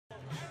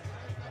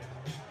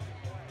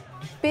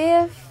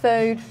Beer,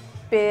 food,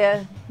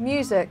 beer,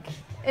 music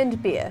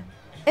and beer.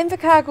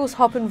 Invercargill's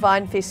Hop and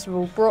Vine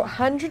Festival brought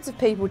hundreds of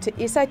people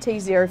to SIT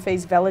Zero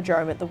Fees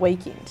Velodrome at the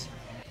weekend,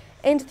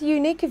 and the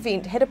unique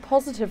event had a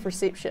positive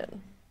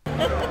reception.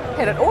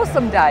 Had an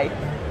awesome day,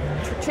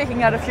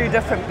 checking out a few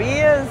different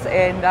beers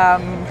and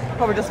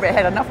probably just about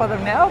had enough of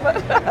them now,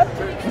 but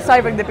I'm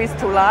saving the best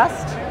till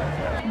last.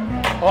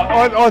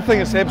 I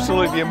think it's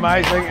absolutely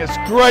amazing. It's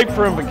great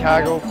for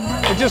Invercargill.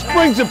 It just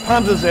brings the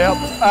punters out.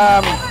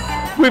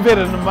 We've had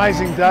an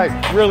amazing day,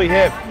 really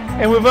have.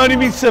 And we've only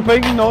been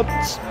sipping, not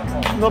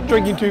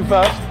drinking too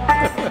fast.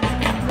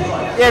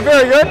 Yeah,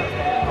 very good.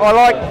 I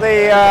like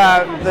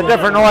the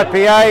different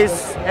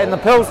IPAs and the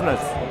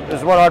Pilsners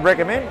is what I'd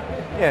recommend.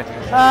 Yeah.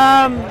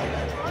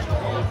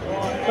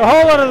 The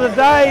whole lot of the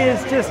day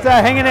is just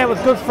hanging out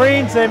with good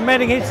friends and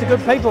meeting heaps of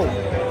good people.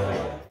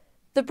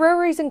 The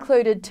breweries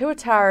included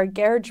Tuatara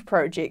Garage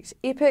Project,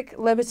 Epic,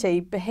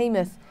 Liberty,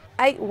 Behemoth,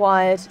 8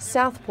 Wired,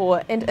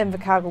 Southport and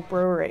Invercargill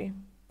Brewery.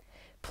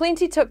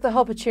 Plenty took the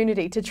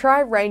opportunity to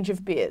try a range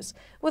of beers,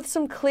 with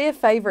some clear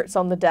favourites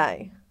on the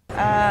day.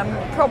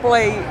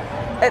 Probably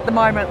at the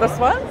moment this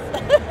one,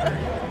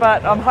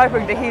 but I'm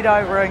hoping to head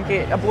over and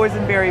get a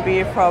boysenberry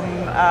beer from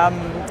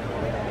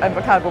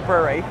Invercargill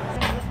Brewery.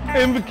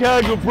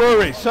 Invercargill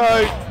Brewery. So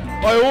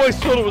I always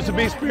thought it was the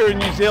best beer in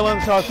New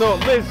Zealand, so I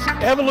thought let's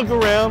have a look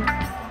around,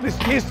 let's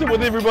test it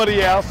with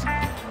everybody else,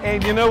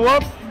 and you know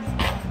what?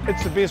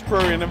 It's the best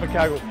brewery in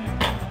Invercargill.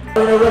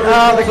 The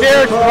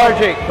Garage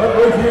Project.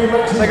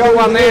 They got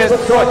one there,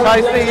 it's quite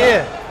tasty,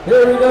 yeah.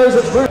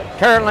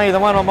 Currently the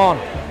one I'm on,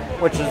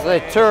 which is the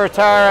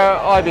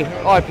Tuatara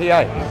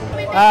IPA.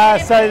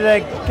 So the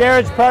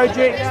Garage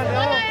Project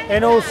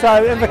and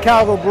also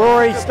Invercargill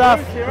Brewery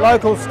stuff,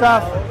 local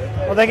stuff,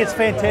 I think it's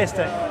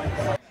fantastic.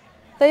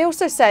 They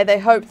also say they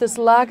hope this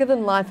Larger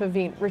Than Life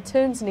event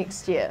returns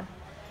next year.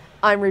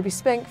 I'm Ruby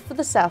Spink for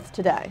the South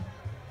Today.